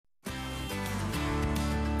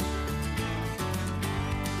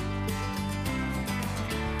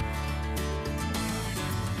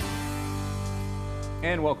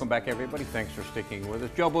And welcome back, everybody. Thanks for sticking with us.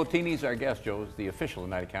 Joe Bottini's our guest. Joe is the official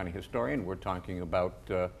Oneida County historian. We're talking about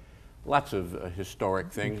lots of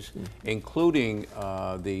historic things, including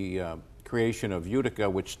the creation of Utica,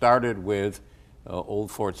 which started with old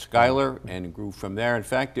Fort Schuyler and grew from there. In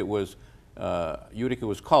fact, it was Utica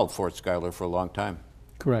was called Fort Schuyler for a long time.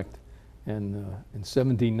 Correct. And in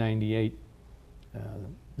 1798,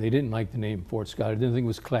 they didn't like the name Fort Schuyler. They didn't think it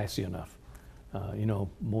was classy enough. You know,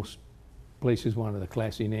 most places wanted a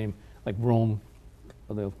classy name, like Rome,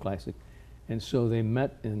 they were classic. And so they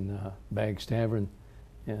met in Bagg's Tavern,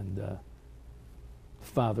 and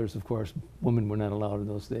fathers, of course, women were not allowed in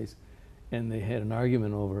those days, and they had an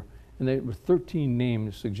argument over, and there were 13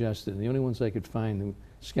 names suggested, and the only ones I could find,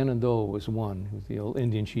 Shenandoah was one, who was the old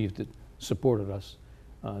Indian chief that supported us.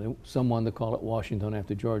 Some wanted to call it Washington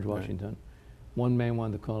after George Washington. Right. One man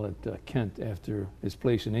wanted to call it Kent after his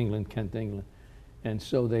place in England, Kent, England. And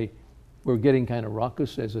so they were getting kind of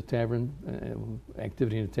raucous as a tavern,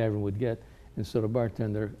 activity in a tavern would get. And so the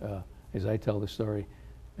bartender, as I tell the story,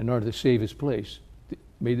 in order to save his place,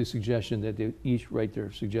 made the suggestion that they would each write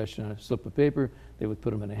their suggestion on a slip of paper. They would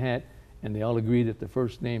put them in a hat, and they all agreed that the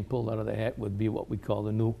first name pulled out of the hat would be what we call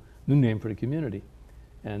the new name for the community.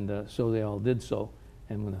 And so they all did so.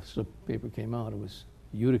 And when the slip of paper came out, it was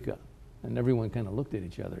Utica. And everyone kind of looked at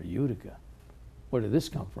each other, Utica, where did this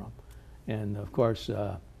come from? And of course,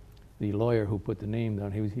 the lawyer who put the name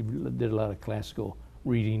down, he did a lot of classical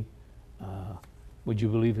reading. Would you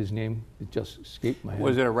believe his name? It just escaped my head.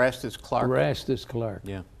 Was it Erastus Clark? Erastus Clark.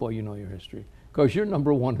 Yeah. Boy, you know your history. Of course, you're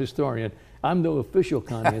 #1 historian. I'm the official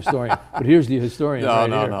county historian, but here's the historian right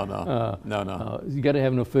here. No. You got to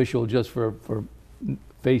have an official just for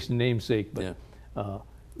face and namesake. But yeah.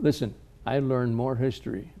 Listen, I learned more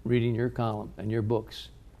history reading your column and your books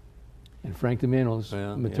and Frank DeMano's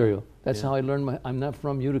material. That's how I learned I'm not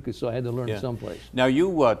from Utica, so I had to learn someplace. Now,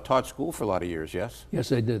 you taught school for a lot of years, yes?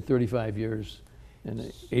 Yes, I did, 35 years in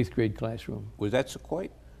the 8th grade classroom. Was that Sequoia?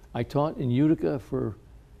 I taught in Utica for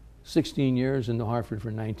 16 years and New Hartford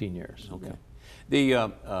for 19 years. Okay.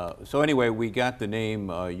 Yeah. So anyway, we got the name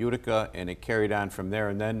Utica, and it carried on from there,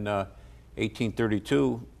 and then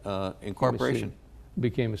 1832, incorporation.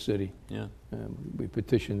 Became a city. Yeah. We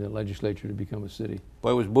petitioned the legislature to become a city.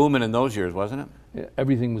 Boy, it was booming in those years, wasn't it?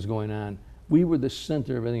 Everything was going on. We were the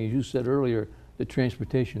center of everything. As you said earlier, the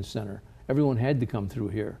transportation center. Everyone had to come through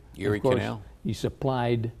here. Erie Canal. He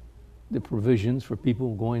supplied the provisions for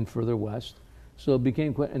people going further west. So it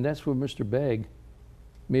became quite, and that's where Mr. Bagg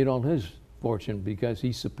made all his fortune, because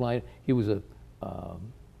he supplied, he was a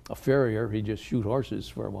farrier. He'd just shoot horses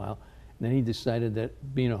for a while. And then he decided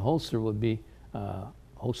that being a holster would be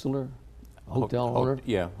hosteler, hotel owner.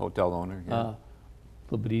 Yeah, hotel owner. Yeah. A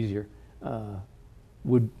little bit easier.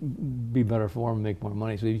 Would be better for him, make more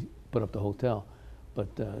money. So he put up the hotel.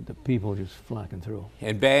 But the people just flocking through.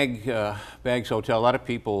 And Bagg's Hotel, a lot of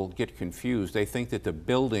people get confused. They think that the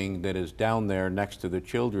building that is down there next to the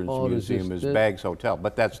Children's Museum is Bagg's Hotel,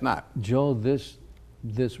 but that's not. Joe, this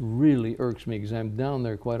really irks me, because I'm down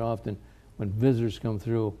there quite often when visitors come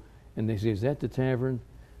through and they say, is that the tavern?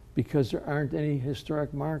 Because there aren't any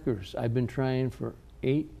historic markers. I've been trying for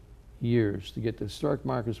 8 years to get the historic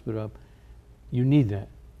markers put up. You need that.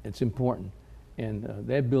 It's important. And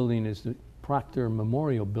that building is the Proctor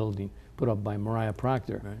Memorial Building, put up by Mariah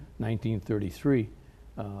Proctor, 1933,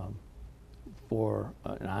 for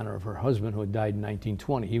in honor of her husband, who had died in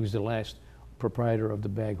 1920. He was the last proprietor of the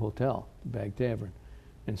Bagg Hotel, the Bagg Tavern.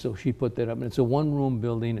 And so she put that up. And it's a one-room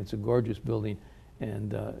building. It's a gorgeous building,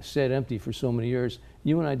 and sat empty for so many years.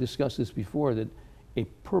 You and I discussed this before, that a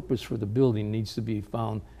purpose for the building needs to be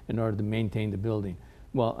found in order to maintain the building.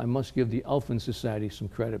 Well, I must give the Elfin Society some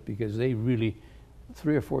credit, because they really,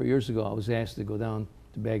 3 or 4 years ago, I was asked to go down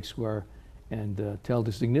to Bagg Square and tell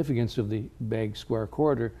the significance of the Bagg Square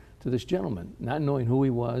corridor to this gentleman, not knowing who he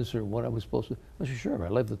was or what I was supposed to. I said, sure,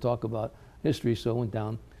 I'd love to talk about history, so I went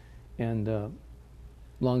down. And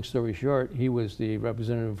long story short, he was the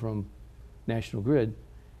representative from National Grid,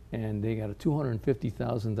 and they got a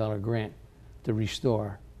 $250,000 grant to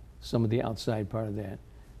restore some of the outside part of that.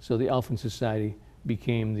 So the Elfin Society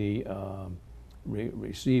became the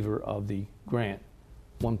receiver of the grant.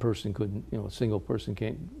 One person couldn't, you know, a single person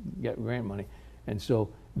can't get grant money. And so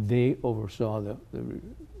they oversaw the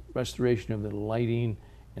restoration of the lighting,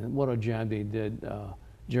 and what a job they did.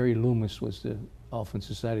 Jerry Loomis was the Elfin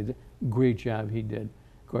Society. Great job he did.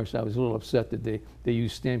 Of course, I was a little upset that they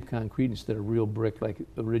used stamped concrete instead of real brick like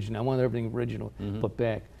original. I wanted everything original put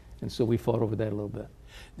back. And so we fought over that a little bit.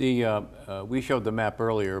 We showed the map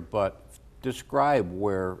earlier, but describe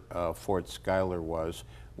where Fort Schuyler was,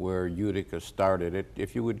 where Utica started.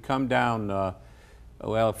 If you would come down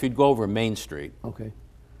Well, if you'd go over Main Street. Okay.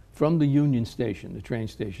 From the Union Station, the train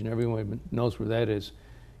station, everyone knows where that is.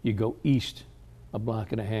 You go east a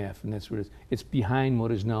block and a half, and that's where it is. It's behind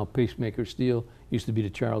what is now Pacemaker Steel. Used to be the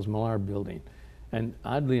Charles Millard building. And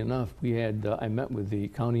oddly enough, we had, I met with the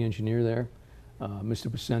county engineer there.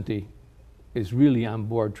 Mr. Pacenti is really on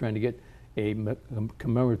board trying to get a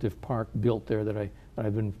commemorative park built there that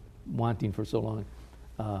I've been wanting for so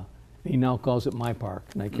long. He now calls it my park,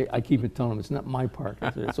 and I keep telling him it's not my park,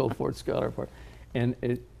 it's Old Fort Scholar Park. And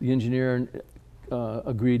the engineer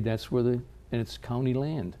agreed that's where and it's county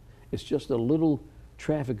land. It's just a little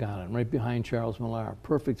traffic island right behind Charles Millard,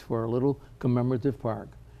 perfect for a little commemorative park.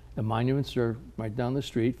 The monuments are right down the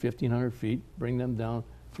street, 1,500 feet, bring them down,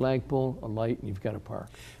 flagpole, a light, and you've got a park.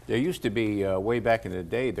 There used to be, way back in the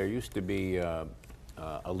day, there used to be a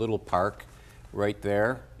little park right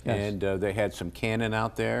there. Yes. And they had some cannon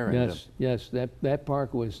out there. And yes, that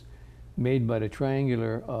park was made by the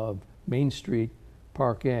triangular of Main Street,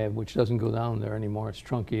 Park Ave, which doesn't go down there anymore. It's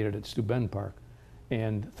truncated at Steuben Park,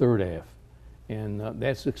 and 3rd Ave. And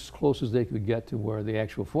that's as close as they could get to where the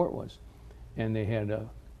actual fort was. And they had a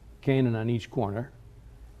cannon on each corner,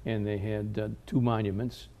 and they had 2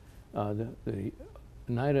 monuments. The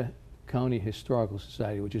Oneida County Historical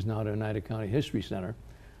Society, which is now the Oneida County History Center,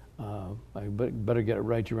 I better get it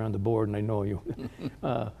right, you're on the board and I know you.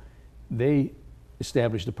 They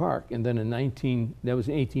established the park, and then that was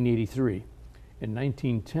in 1883. In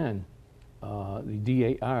 1910,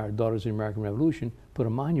 the DAR, Daughters of the American Revolution, put a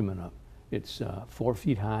monument up. It's 4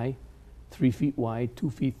 feet high, 3 feet wide, 2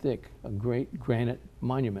 feet thick, a great granite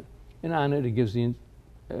monument. And on it gives the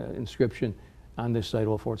inscription, "On this site,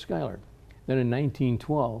 Old Fort Scholar." Then in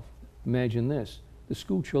 1912, imagine this, the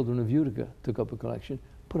school children of Utica took up a collection,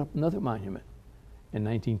 put up another monument in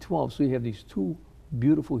 1912. So you have these 2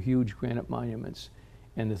 beautiful, huge granite monuments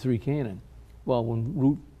and the 3 cannon. Well,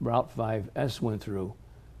 when Route 5S went through,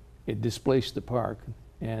 it displaced the park,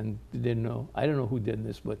 and they didn't know. I don't know who did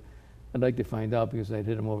this, but I'd like to find out because I'd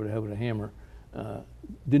hit them over the head with a hammer.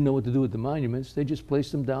 Didn't know what to do with the monuments. They just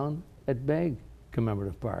placed them down at Bagg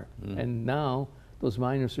Commemorative Park. And now those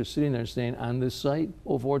monuments are sitting there saying, "On this site,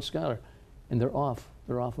 Old Fort Scholar," and they're off.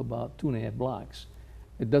 They're off about 2.5 blocks.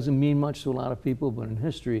 It doesn't mean much to a lot of people, but in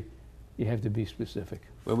history, you have to be specific.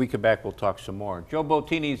 When we come back, we'll talk some more. Joe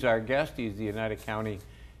Bottini is our guest. He's the Oneida County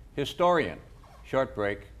historian. Short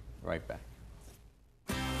break, right back.